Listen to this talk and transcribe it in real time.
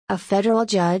a federal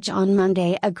judge on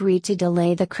Monday agreed to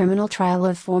delay the criminal trial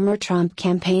of former Trump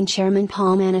campaign chairman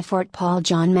Paul Manafort. Paul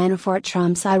John Manafort.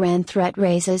 Trump's Iran threat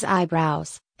raises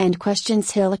eyebrows and questions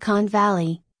Silicon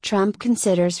Valley. Trump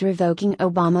considers revoking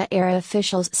Obama-era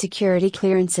officials' security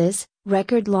clearances,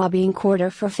 record lobbying quarter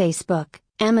for Facebook,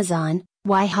 Amazon,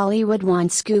 why Hollywood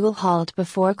wants Google hauled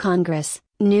before Congress,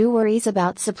 new worries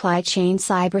about supply chain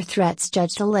cyber threats.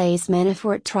 Judge delays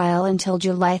Manafort trial until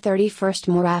July 31.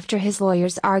 More after his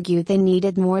lawyers argued they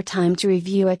needed more time to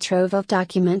review a trove of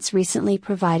documents recently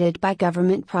provided by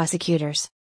government prosecutors.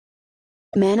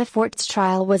 Manafort's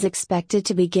trial was expected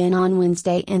to begin on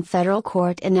Wednesday in federal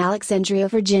court in Alexandria,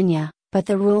 Virginia, but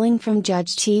the ruling from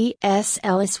Judge T.S.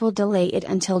 Ellis will delay it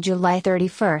until July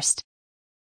 31.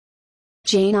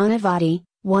 Jane Onavati,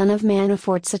 one of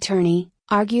Manafort's attorney,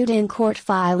 argued in court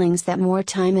filings that more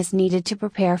time is needed to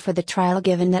prepare for the trial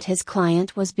given that his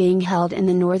client was being held in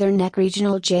the Northern Neck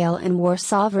Regional Jail in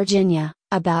Warsaw, Virginia,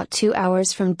 about 2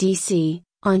 hours from D.C.,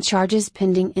 on charges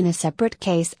pending in a separate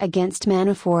case against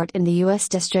Manafort in the U.S.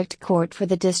 District Court for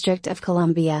the District of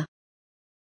Columbia.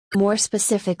 More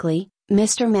specifically,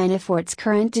 Mr. Manafort's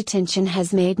current detention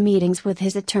has made meetings with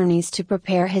his attorneys to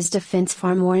prepare his defense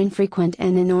far more infrequent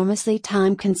and enormously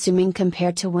time-consuming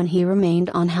compared to when he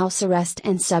remained on house arrest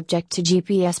and subject to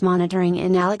GPS monitoring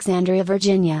in Alexandria,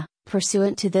 Virginia,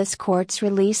 pursuant to this court's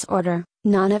release order,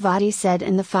 Onavati said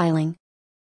in the filing.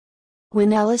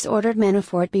 When Ellis ordered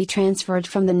Manafort be transferred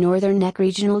from the Northern Neck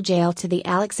Regional Jail to the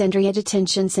Alexandria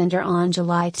Detention Center on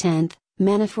July 10,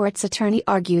 Manafort's attorney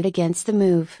argued against the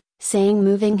move, saying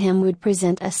moving him would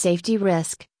present a safety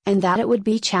risk, and that it would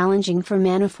be challenging for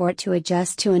Manafort to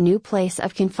adjust to a new place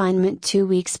of confinement 2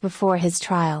 weeks before his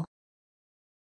trial.